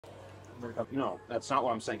No, that's not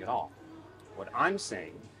what I'm saying at all. What I'm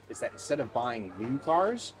saying is that instead of buying new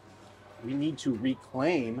cars, we need to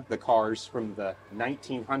reclaim the cars from the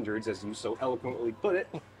 1900s, as you so eloquently put it,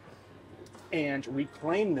 and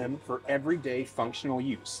reclaim them for everyday functional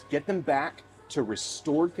use. Get them back to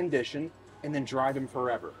restored condition and then drive them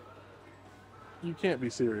forever. You can't be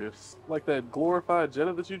serious. Like that glorified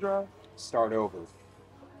Jetta that you drive? Start over.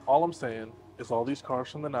 All I'm saying is all these cars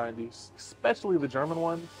from the 90s, especially the German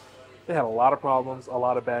ones, they had a lot of problems, a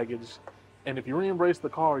lot of baggage. And if you re-embrace the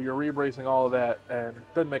car, you're re-embracing all of that, and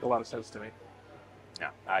it doesn't make a lot of sense to me. No,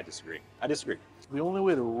 I disagree. I disagree. The only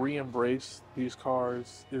way to re-embrace these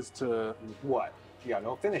cars is to... What? Yeah,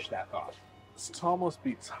 no, finish that thought. It's to almost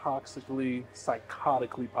be toxically,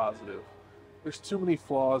 psychotically positive. There's too many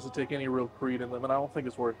flaws to take any real creed in them, and I don't think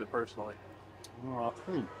it's worth it personally.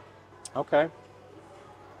 Okay.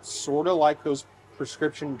 Sort of like those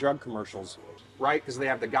prescription drug commercials, right? Because they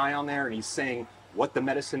have the guy on there and he's saying what the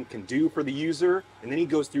medicine can do for the user, and then he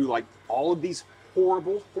goes through like all of these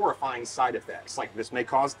horrible, horrifying side effects. Like this may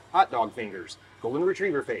cause hot dog fingers, golden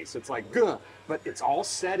retriever face. It's like, gah, but it's all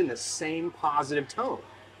said in the same positive tone.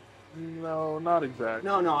 No, not exactly.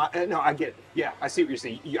 No, I get it. Yeah, I see what you're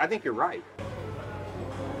saying. I think you're right.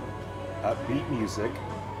 Upbeat music,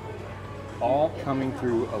 all coming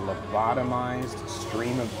through a lobotomized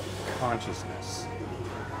stream of consciousness,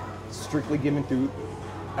 strictly given through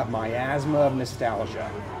a miasma of nostalgia.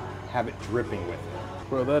 Have it dripping with it.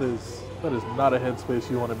 Bro, that is not a headspace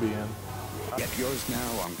you want to be in. Get yours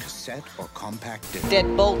now on cassette or compact disc. Dead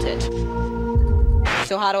bolted.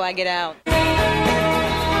 So how do I get out?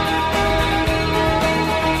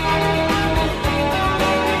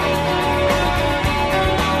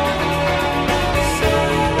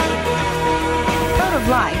 Of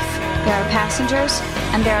life, there are passengers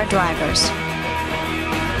and there are drivers.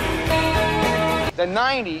 The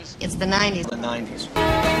 90s. It's the 90s. The 90s.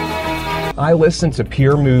 I listen to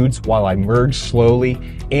pure moods while I merge slowly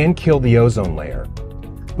and kill the ozone layer.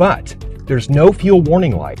 But there's no fuel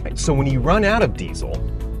warning light, so when you run out of diesel,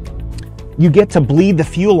 you get to bleed the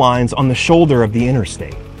fuel lines on the shoulder of the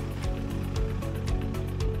interstate.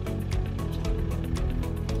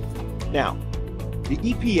 Now, the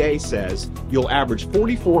EPA says you'll average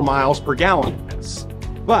 44 miles per gallon.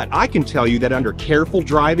 But I can tell you that under careful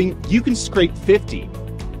driving, you can scrape 50.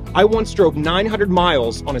 I once drove 900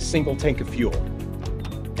 miles on a single tank of fuel.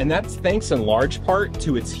 And that's thanks in large part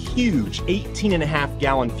to its huge 18.5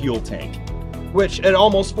 gallon fuel tank, which at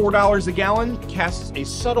almost $4 a gallon casts a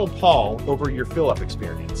subtle pall over your fill-up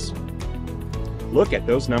experience. Look at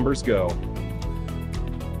those numbers go.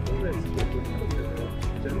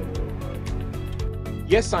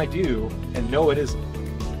 Yes, I do, and no, it isn't.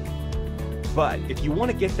 But if you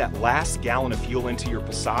want to get that last gallon of fuel into your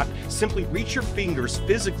Passat, simply reach your fingers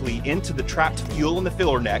physically into the trapped fuel in the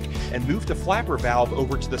filler neck and move the flapper valve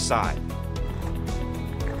over to the side.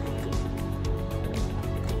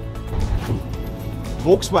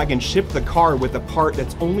 Volkswagen shipped the car with a part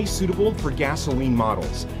that's only suitable for gasoline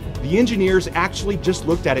models. The engineers actually just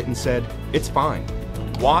looked at it and said, it's fine.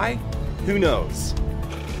 Why? Who knows?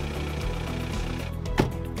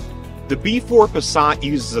 The B4 Passat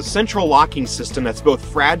uses a central locking system that's both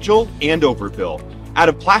fragile and overbuilt, out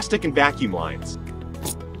of plastic and vacuum lines.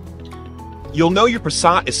 You'll know your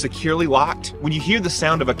Passat is securely locked when you hear the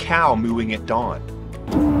sound of a cow mooing at dawn.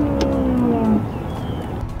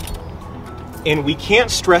 And we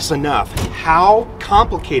can't stress enough how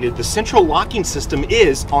complicated the central locking system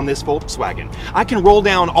is on this Volkswagen. I can roll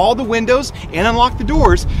down all the windows and unlock the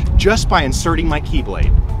doors just by inserting my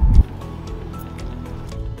keyblade.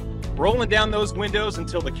 Rolling down those windows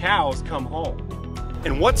until the cows come home.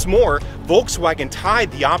 And what's more, Volkswagen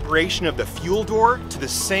tied the operation of the fuel door to the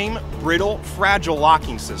same brittle, fragile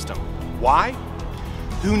locking system. Why?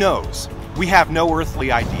 Who knows? We have no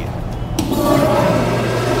earthly idea.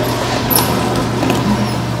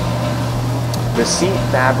 The seat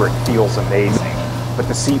fabric feels amazing, but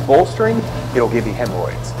the seat bolstering, it'll give you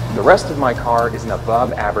hemorrhoids. The rest of my car is in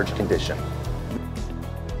above average condition.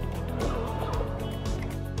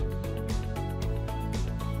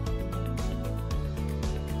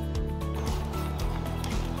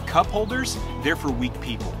 Cup holders, they're for weak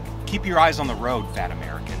people. Keep your eyes on the road, fat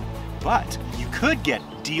American. But you could get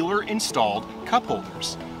dealer-installed cup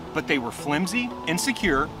holders, but they were flimsy,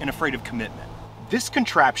 insecure, and afraid of commitment. This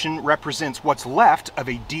contraption represents what's left of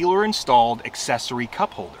a dealer-installed accessory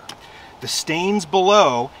cup holder. The stains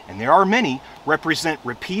below, and there are many, represent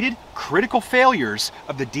repeated critical failures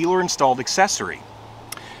of the dealer-installed accessory.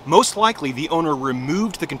 Most likely, the owner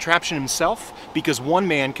removed the contraption himself because one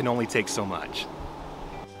man can only take so much.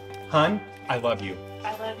 Hun, I love you.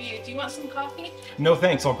 I love love you. Do you want some coffee? No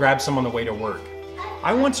thanks, I'll grab some on the way to work.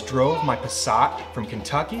 I once drove my Passat from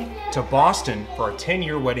Kentucky to Boston for our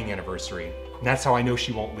 10-year wedding anniversary. And that's how I know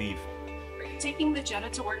she won't leave. Are you taking the Jetta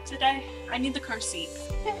to work today? I need the car seat.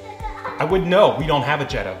 I wouldn't know, we don't have a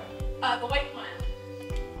Jetta. The white one.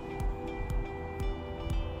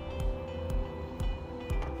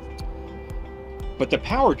 But the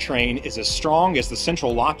powertrain is as strong as the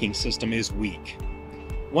central locking system is weak.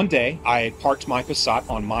 One day, I parked my Passat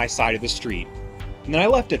on my side of the street, and then I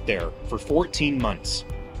left it there for 14 months.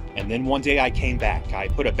 And then one day I came back. I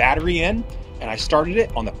put a battery in, and I started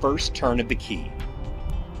it on the first turn of the key.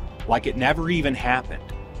 Like it never even happened.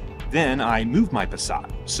 Then I moved my Passat,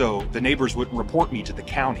 so the neighbors wouldn't report me to the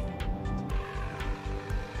county.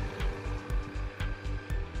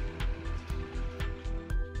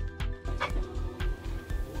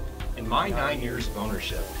 In my 9 years of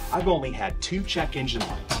ownership, I've only had 2 check engine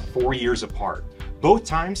lights, 4 years apart. Both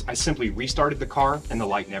times, I simply restarted the car and the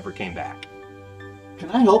light never came back. Can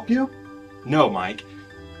I help you? No, Mike.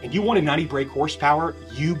 And you wanted 90 brake horsepower?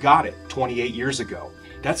 You got it 28 years ago.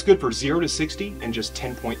 That's good for 0 to 60 in just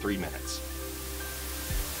 10.3 minutes.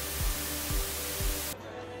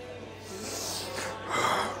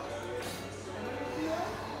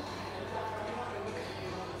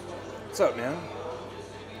 What's up, man?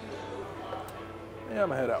 Yeah, I'm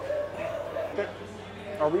gonna head out.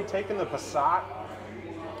 Are we taking the Passat?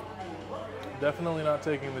 Definitely not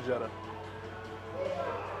taking the Jetta.